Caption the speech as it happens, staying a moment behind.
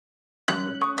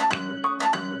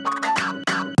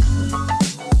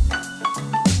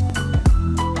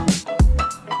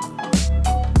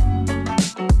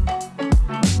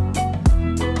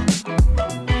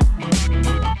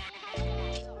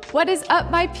What is up,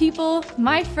 my people,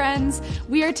 my friends?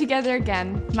 We are together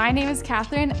again. My name is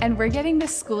Catherine, and we're getting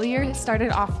this school year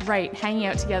started off right, hanging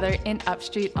out together in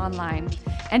UpStreet online.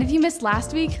 And if you missed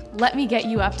last week, let me get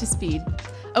you up to speed.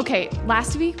 Okay,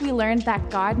 last week we learned that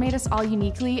God made us all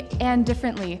uniquely and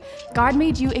differently. God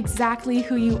made you exactly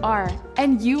who you are,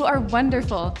 and you are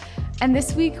wonderful. And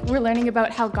this week we're learning about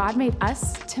how God made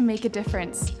us to make a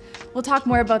difference. We'll talk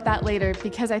more about that later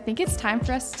because I think it's time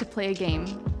for us to play a game.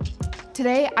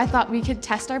 Today, I thought we could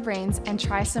test our brains and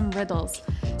try some riddles.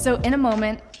 So in a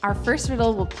moment, our first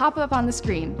riddle will pop up on the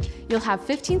screen. You'll have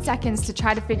 15 seconds to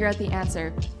try to figure out the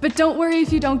answer. But don't worry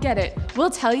if you don't get it.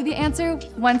 We'll tell you the answer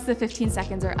once the 15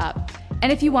 seconds are up.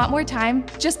 And if you want more time,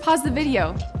 just pause the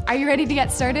video. Are you ready to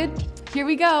get started? Here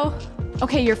we go.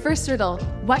 Okay, your first riddle.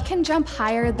 What can jump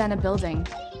higher than a building?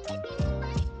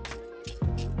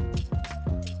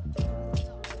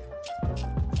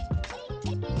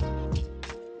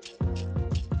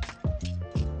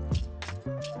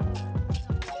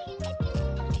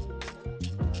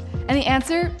 And the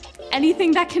answer,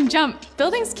 anything that can jump.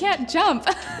 Buildings can't jump.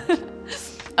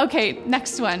 Okay,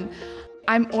 next one.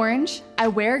 I'm orange, I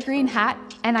wear a green hat,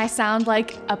 and I sound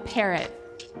like a parrot.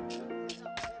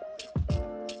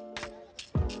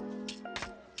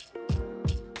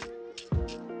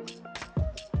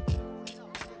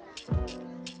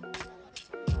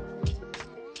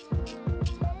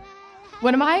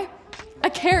 What am I? A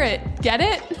carrot, get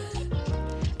it?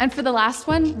 And for the last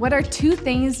one, what are two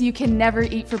things you can never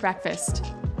eat for breakfast?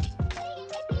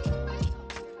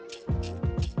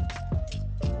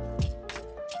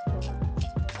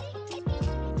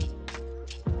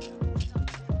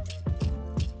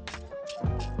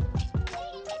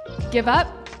 Give up?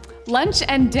 Lunch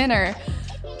and dinner.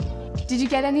 Did you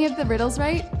get any of the riddles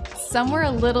right? Some were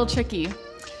a little tricky.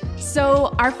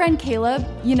 So our friend Caleb,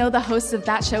 you know, the host of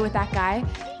That Show with That Guy,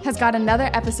 has got another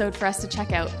episode for us to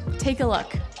check out. Take a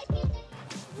look.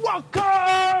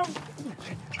 Welcome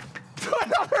to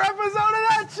another episode of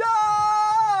That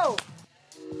Show!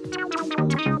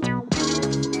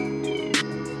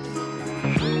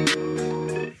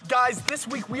 Guys, this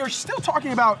week we are still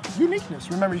talking about uniqueness.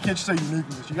 Remember, you can't just say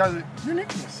uniqueness. You gotta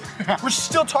uniqueness. We're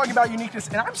still talking about uniqueness,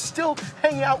 and I'm still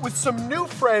hanging out with some new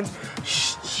friends,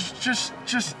 just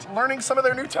learning some of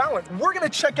their new talent. We're gonna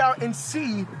check out and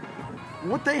see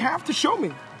what they have to show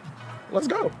me. Let's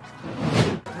go.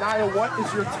 Naya, what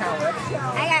is your talent?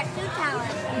 I got two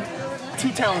talents.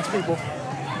 Two talents, people.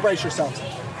 Brace yourselves.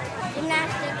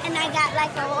 Gymnastics, and I got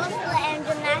like a whole split and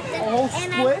gymnastics. A whole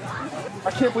split?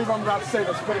 I can't believe I'm about to say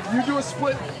this, but if you do a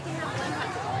split,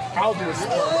 I'll do a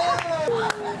split.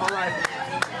 All right.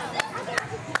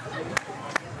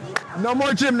 No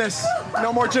more gymnasts.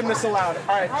 No more gymnasts allowed.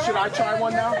 All right, should I try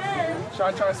one now? Should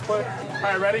I try a split? All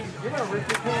right, ready?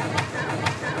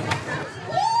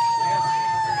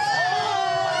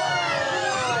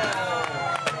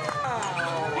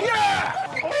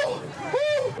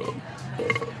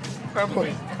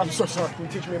 Emily, I'm so sorry. Can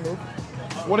you teach me a move?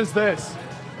 What is this?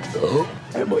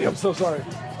 Emily, I'm so sorry.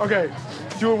 Okay,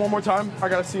 do it one more time. I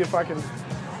gotta see if I can.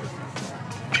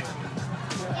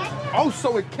 Oh,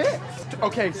 so it kicks.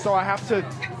 Okay, so I have to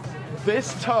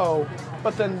this toe,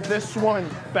 but then this one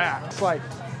back. It's like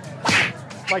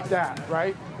that,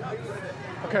 right?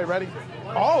 Okay, ready?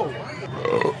 Oh,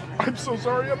 I'm so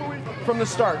sorry, Emily. From the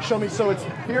start, show me. So it's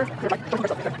here.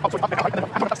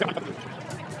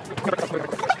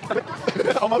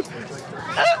 Almost.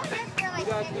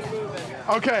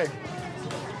 Okay.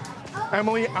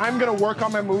 Emily, I'm gonna work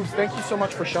on my moves. Thank you so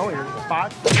much for showing me.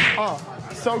 5. Oh,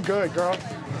 so good, girl.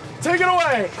 Take it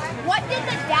away. What did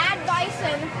the dad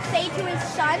bison say to his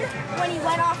son when he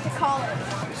went off to college?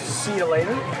 See you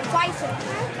later. Bison.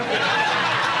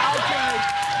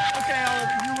 Okay,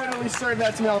 you literally served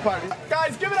that to me on the party.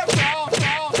 Guys, give it up for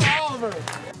Oliver.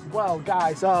 Well,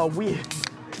 guys,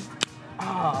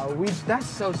 that's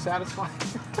so satisfying.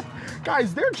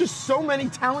 Guys, there are just so many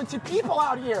talented people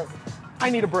out here. I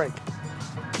need a break.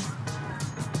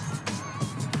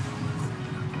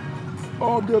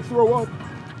 Oh, I'm gonna throw up.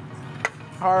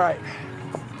 All right.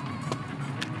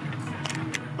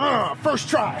 First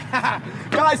try.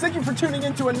 Guys, thank you for tuning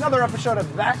in to another episode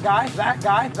of That Guy.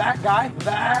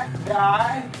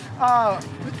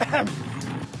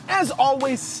 As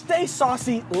always, stay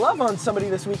saucy, love on somebody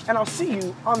this week, and I'll see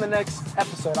you on the next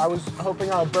episode. I was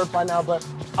hoping I would burp by now, but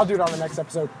I'll do it on the next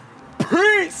episode.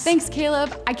 Peace! Thanks,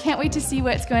 Caleb. I can't wait to see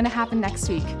what's going to happen next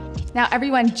week. Now,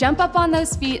 everyone, jump up on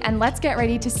those feet and let's get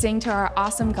ready to sing to our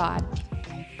awesome God.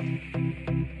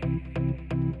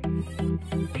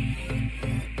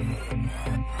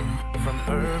 From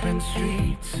Urban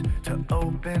streets to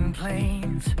open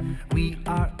plains, we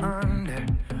are under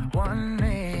one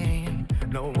name.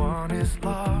 No one is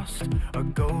lost or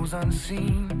goes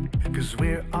unseen, 'cause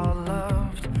we're all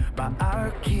loved by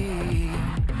our King.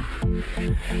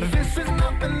 This is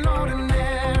nothing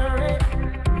ordinary.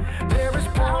 There is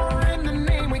power in the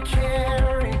name we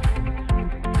carry.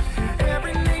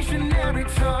 Every nation, every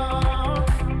tongue,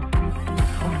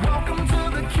 welcome to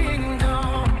the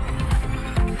kingdom.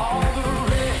 All the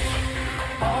rich,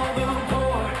 all the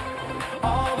poor,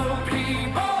 all the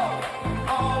people,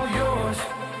 all yours.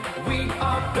 We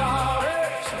are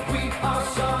daughters, we are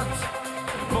sons,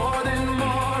 more than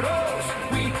mortals.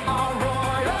 We are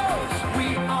royals, we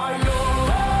are yours.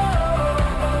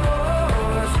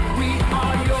 We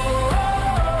are yours,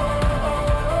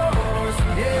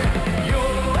 yeah,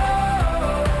 yours.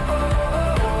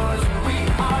 We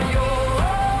are yours.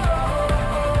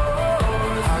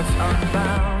 Hearts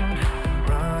unbound,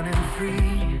 running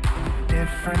free,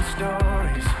 different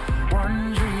stories, one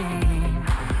dream.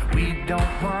 We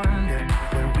don't wonder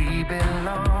where we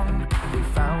belong. We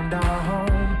found our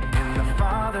home in the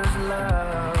Father's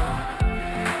love.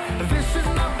 This is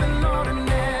nothing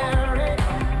ordinary.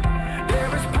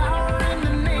 There is power in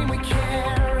the name we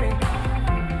carry.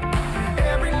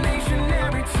 Every nation,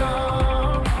 every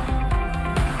tongue,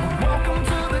 welcome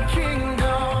to the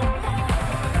kingdom.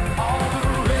 All the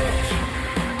rich,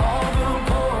 all the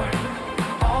poor,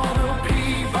 all the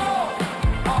people,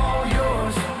 all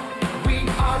yours. We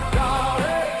are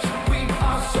daughters,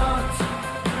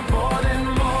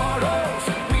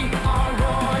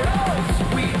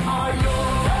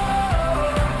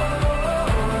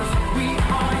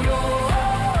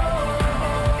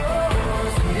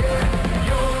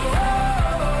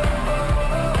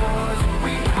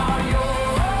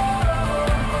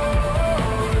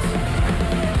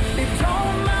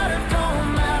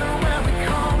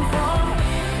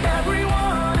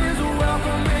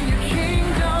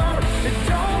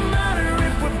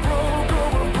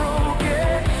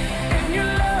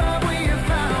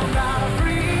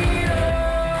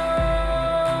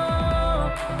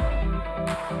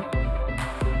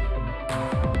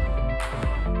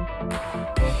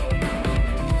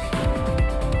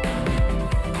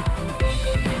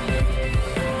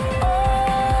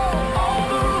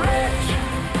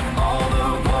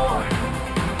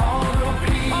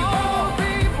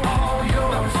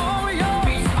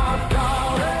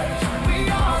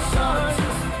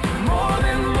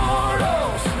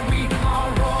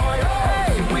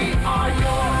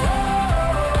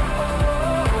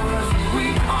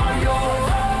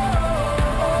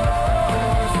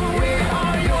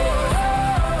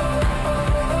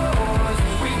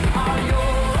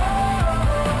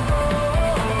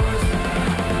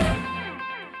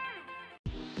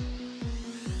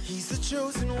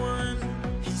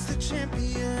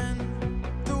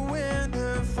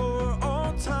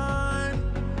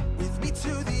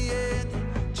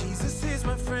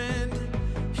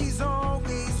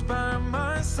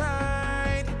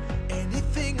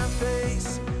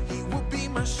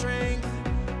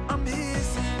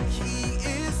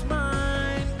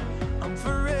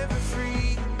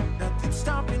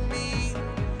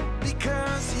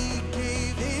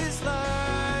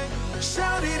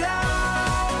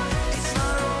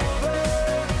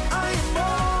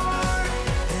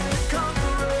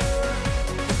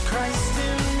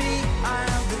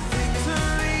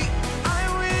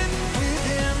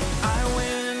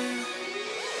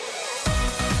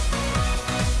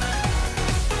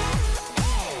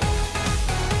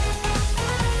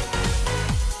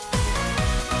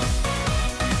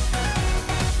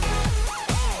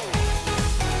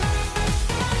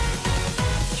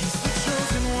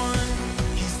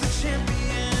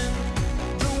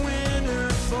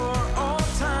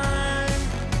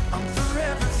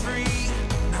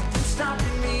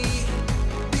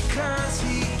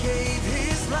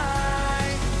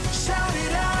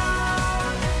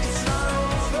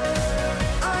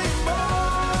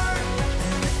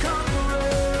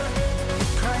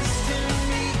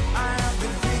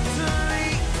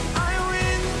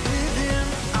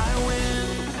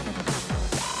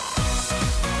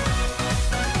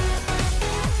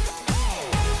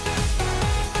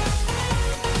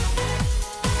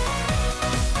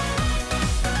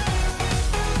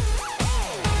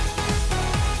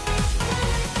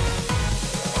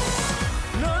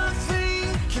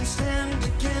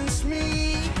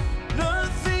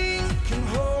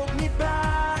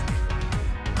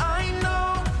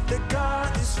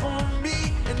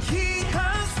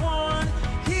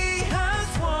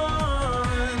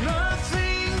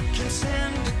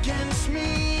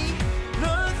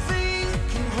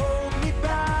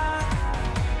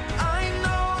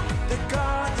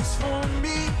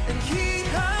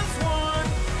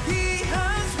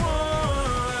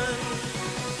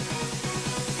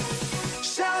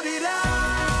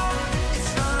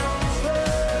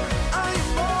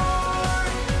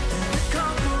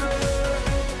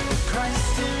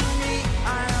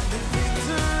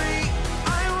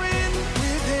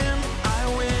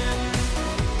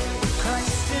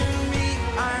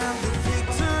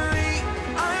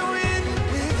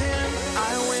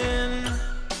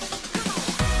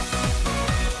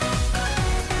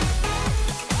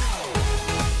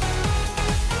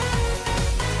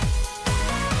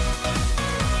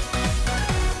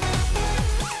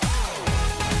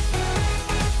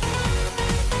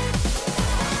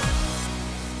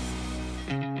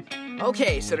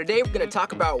 Okay, so today we're gonna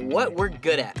talk about what we're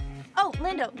good at. Oh,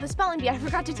 Lando, the spelling bee, I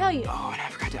forgot to tell you. Oh, and I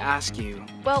forgot to ask you.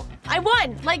 Well, I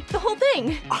won, like the whole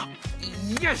thing. Oh,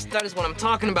 yes, that is what I'm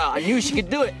talking about. I knew she could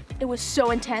do it. It was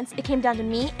so intense, it came down to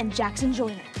me and Jackson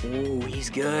Joyner. Ooh, he's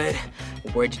good.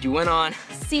 Where did you win on?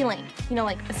 Ceiling. You know,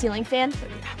 like a ceiling fan?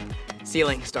 Yeah.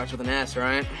 Ceiling starts with an S,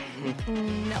 right?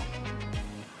 No.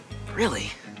 Really?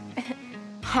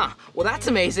 Huh, well that's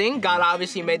amazing. God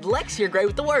obviously made Lexi great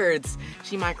with the words.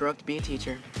 She might grow up to be a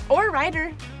teacher. Or a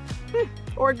writer.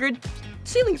 Or a good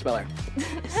ceiling speller.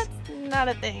 That's not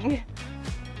a thing.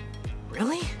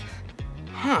 Really?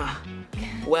 Huh.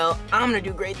 Well, I'm gonna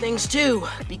do great things too,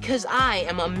 because I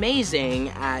am amazing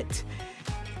at,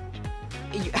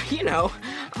 you know,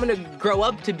 I'm gonna grow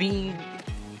up to be,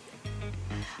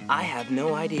 I have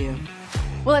no idea.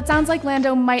 Well, it sounds like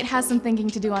Lando might have some thinking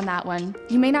to do on that one.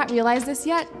 You may not realize this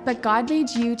yet, but God made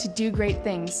you to do great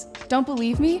things. Don't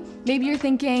believe me? Maybe you're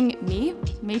thinking, me?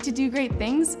 Made to do great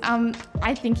things?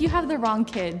 I think you have the wrong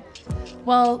kid.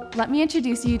 Well, let me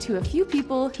introduce you to a few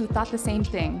people who thought the same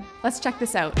thing. Let's check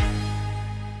this out.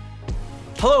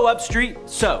 Hello, UpStreet.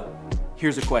 So,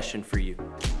 here's a question for you.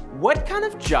 What kind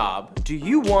of job do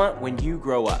you want when you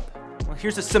grow up? Well,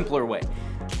 here's a simpler way.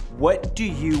 What do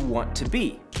you want to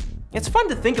be? It's fun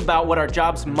to think about what our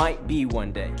jobs might be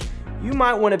one day. You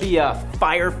might want to be a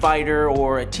firefighter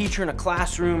or a teacher in a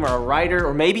classroom or a writer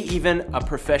or maybe even a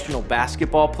professional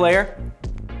basketball player.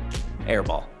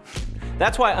 Airball.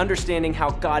 That's why understanding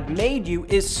how God made you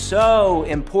is so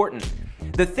important.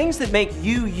 The things that make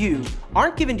you you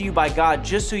aren't given to you by God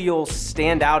just so you'll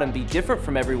stand out and be different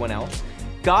from everyone else.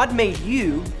 God made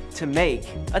you to make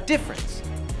a difference.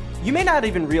 You may not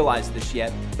even realize this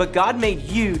yet, but God made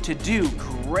you to do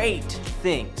great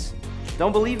things.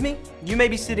 Don't believe me? You may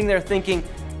be sitting there thinking,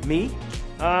 me?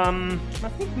 I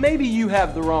think maybe you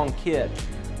have the wrong kid.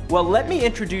 Well, let me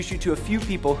introduce you to a few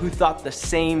people who thought the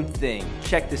same thing.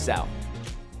 Check this out.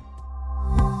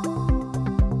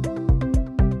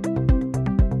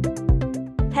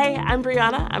 Hey, I'm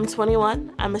Brianna, I'm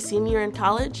 21, I'm a senior in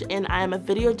college, and I am a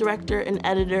video director and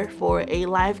editor for a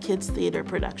live kids theater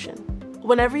production.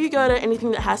 Whenever you go to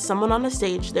anything that has someone on the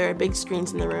stage, there are big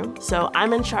screens in the room. So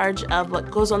I'm in charge of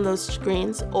what goes on those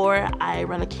screens, or I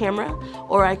run a camera,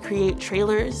 or I create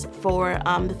trailers for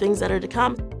the things that are to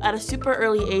come. At a super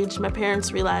early age, my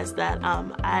parents realized that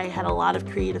I had a lot of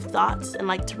creative thoughts and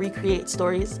like to recreate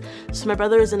stories. So my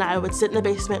brothers and I would sit in the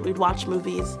basement, we'd watch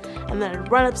movies, and then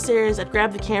I'd run upstairs, I'd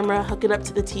grab the camera, hook it up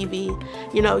to the TV,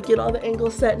 you know, get all the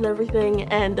angles set and everything,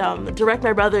 and direct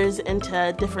my brothers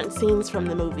into different scenes from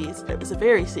the movies. It was a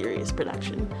very serious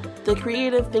production. The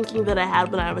creative thinking that I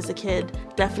had when I was a kid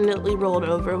definitely rolled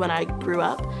over when I grew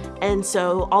up, and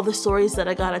so all the stories that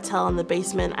I got to tell in the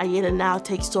basement, I get to now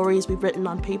take stories we've written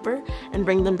on paper and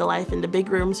bring them to life into big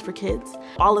rooms for kids.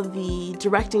 All of the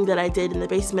directing that I did in the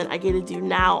basement, I get to do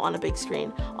now on a big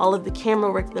screen. All of the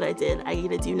camera work that I did, I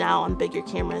get to do now on bigger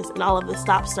cameras, and all of the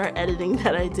stop-start editing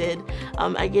that I did,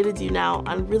 I get to do now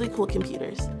on really cool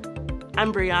computers.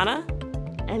 I'm Brianna,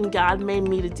 and God made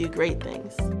me to do great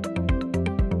things.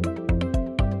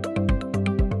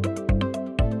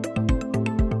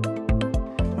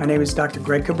 My name is Dr.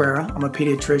 Greg Cabrera. I'm a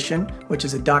pediatrician, which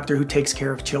is a doctor who takes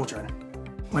care of children.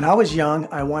 When I was young,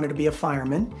 I wanted to be a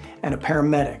fireman and a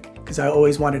paramedic because I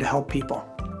always wanted to help people.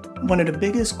 One of the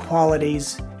biggest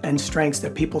qualities and strengths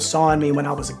that people saw in me when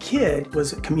I was a kid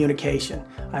was communication.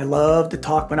 I loved to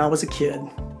talk when I was a kid.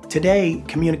 Today,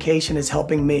 communication is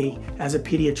helping me as a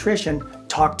pediatrician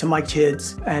talk to my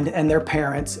kids and their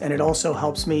parents, and it also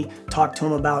helps me talk to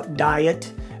them about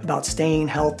diet, about staying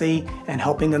healthy, and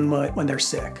helping them when they're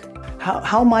sick.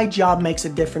 How my job makes a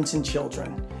difference in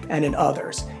children and in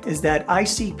others is that I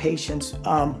see patients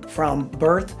from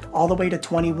birth all the way to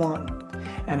 21,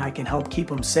 and I can help keep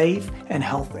them safe and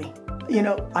healthy. You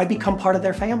know, I become part of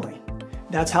their family.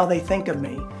 That's how they think of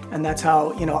me, and that's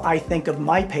how, you know, I think of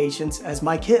my patients as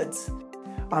my kids.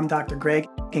 I'm Dr. Greg,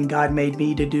 and God made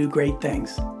me to do great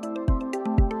things.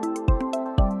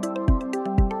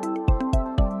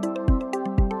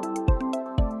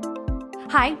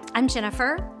 Hi, I'm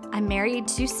Jennifer. I'm married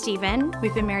to Steven.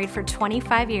 We've been married for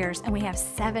 25 years and we have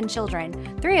 7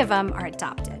 children. 3 of them are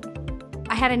adopted.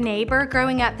 I had a neighbor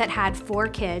growing up that had 4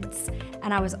 kids,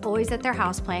 and I was always at their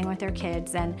house playing with their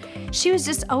kids, and she was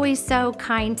just always so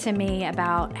kind to me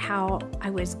about how I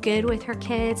was good with her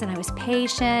kids and I was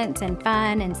patient and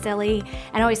fun and silly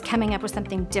and always coming up with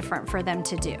something different for them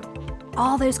to do.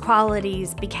 All those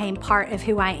qualities became part of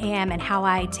who I am and how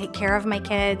I take care of my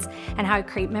kids and how I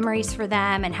create memories for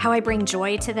them and how I bring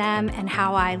joy to them and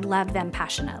how I love them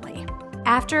passionately.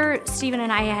 After Stephen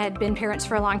and I had been parents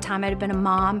for a long time, I had been a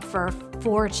mom for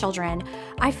 4 children,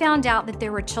 I found out that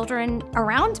there were children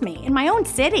around me in my own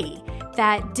city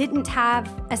that didn't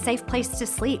have a safe place to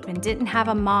sleep and didn't have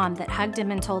a mom that hugged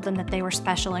them and told them that they were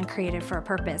special and created for a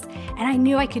purpose. And I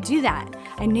knew I could do that.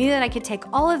 I knew that I could take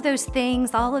all of those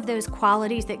things, all of those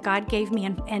qualities that God gave me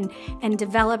and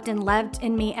developed and loved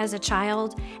in me as a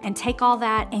child, and take all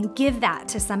that and give that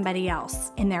to somebody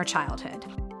else in their childhood.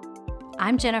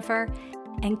 I'm Jennifer,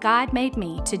 and God made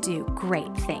me to do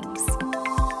great things.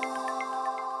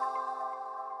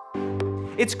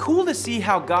 It's cool to see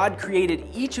how God created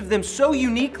each of them so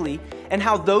uniquely and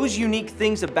how those unique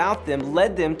things about them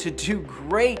led them to do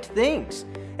great things.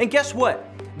 And guess what?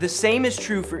 The same is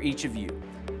true for each of you.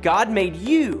 God made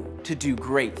you to do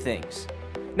great things.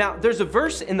 Now, there's a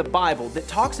verse in the Bible that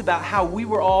talks about how we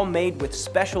were all made with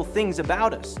special things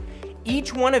about us.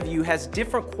 Each one of you has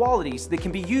different qualities that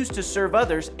can be used to serve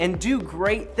others and do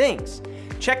great things.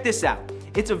 Check this out.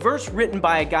 It's a verse written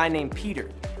by a guy named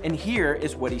Peter, and here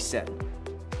is what he said.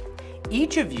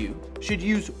 Each of you should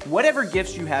use whatever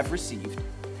gifts you have received.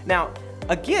 Now,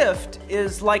 a gift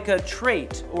is like a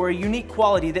trait or a unique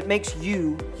quality that makes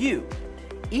you, you.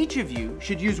 Each of you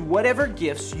should use whatever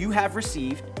gifts you have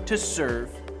received to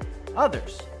serve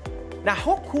others. Now,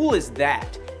 how cool is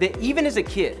that? That even as a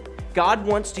kid, God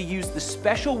wants to use the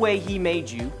special way He made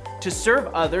you to serve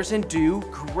others and do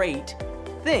great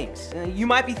things. You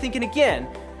might be thinking again,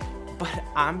 but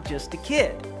I'm just a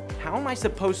kid. How am I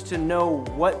supposed to know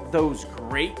what those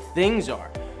great things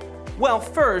are? Well,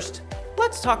 first,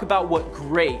 let's talk about what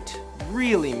great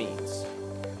really means.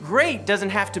 Great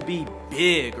doesn't have to be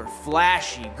big or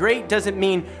flashy. Great doesn't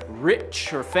mean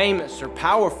rich or famous or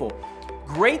powerful.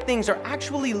 Great things are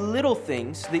actually little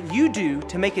things that you do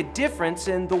to make a difference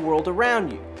in the world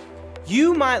around you.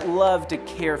 You might love to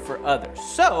care for others,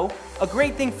 so a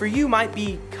great thing for you might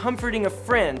be comforting a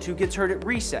friend who gets hurt at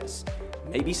recess.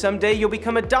 Maybe someday you'll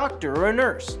become a doctor or a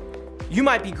nurse. You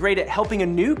might be great at helping a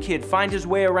new kid find his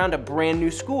way around a brand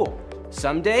new school.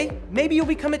 Someday, maybe you'll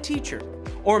become a teacher.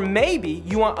 Or maybe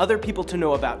you want other people to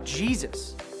know about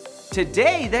Jesus.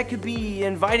 Today, that could be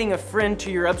inviting a friend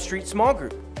to your UpStreet small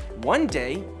group. One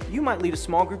day, you might lead a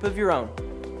small group of your own.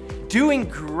 Doing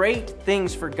great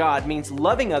things for God means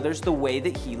loving others the way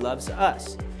that He loves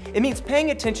us. It means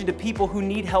paying attention to people who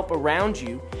need help around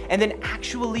you and then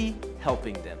actually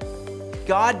helping them.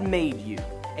 God made you,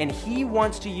 and He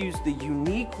wants to use the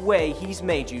unique way He's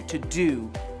made you to do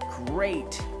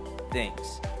great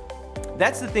things.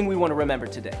 That's the thing we want to remember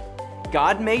today.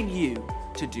 God made you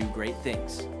to do great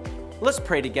things. Let's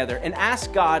pray together and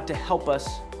ask God to help us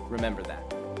remember that.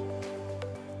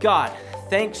 God,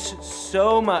 thanks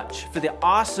so much for the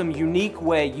awesome, unique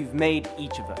way You've made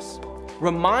each of us.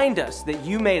 Remind us that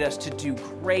You made us to do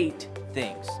great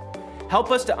things. Help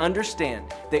us to understand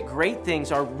that great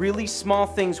things are really small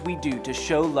things we do to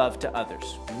show love to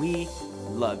others. We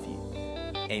love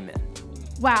You. Amen.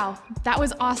 Wow, that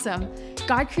was awesome.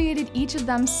 God created each of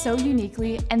them so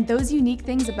uniquely, and those unique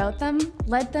things about them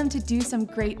led them to do some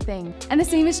great things. And the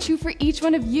same is true for each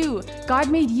one of you. God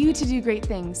made you to do great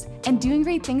things, and doing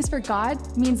great things for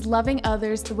God means loving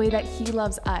others the way that He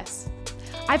loves us.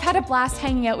 I've had a blast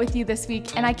hanging out with you this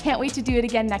week, and I can't wait to do it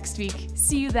again next week.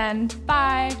 See you then.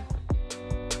 Bye.